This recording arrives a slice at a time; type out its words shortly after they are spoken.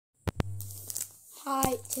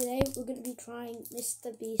Hi, today we're going to be trying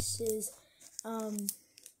Mr. Beast's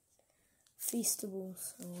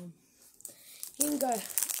feastables. Here we go.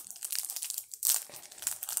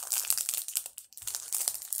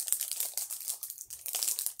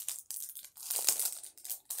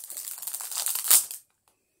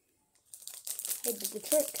 He did the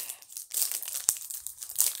trick.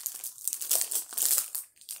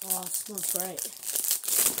 Oh, it smells great.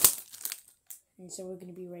 And so we're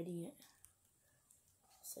going to be readying it.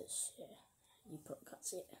 So yeah, you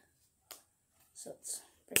cuts it. So it's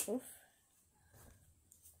break off.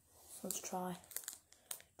 So let's try it.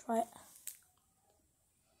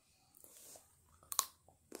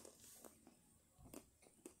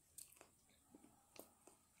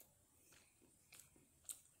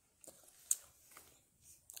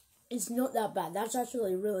 It's not that bad. That's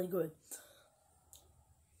actually really good.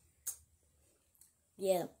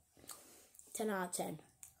 Yeah, 10 out of 10.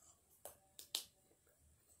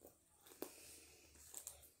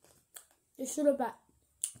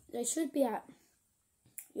 They should be at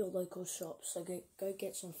your local shop, so go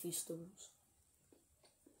get some feastables.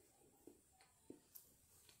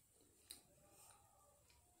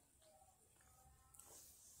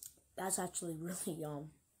 That's actually really yum.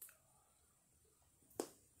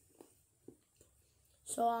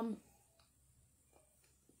 So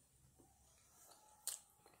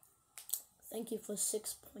thank you for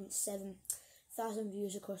 6.7 thousand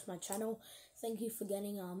views across my channel. Thank you for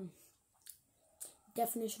getting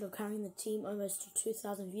definition of carrying the team almost to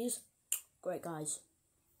 2,000 views. Great, guys,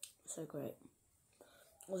 so great.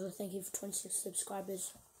 Also thank you for 26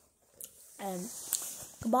 subscribers, and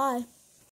goodbye.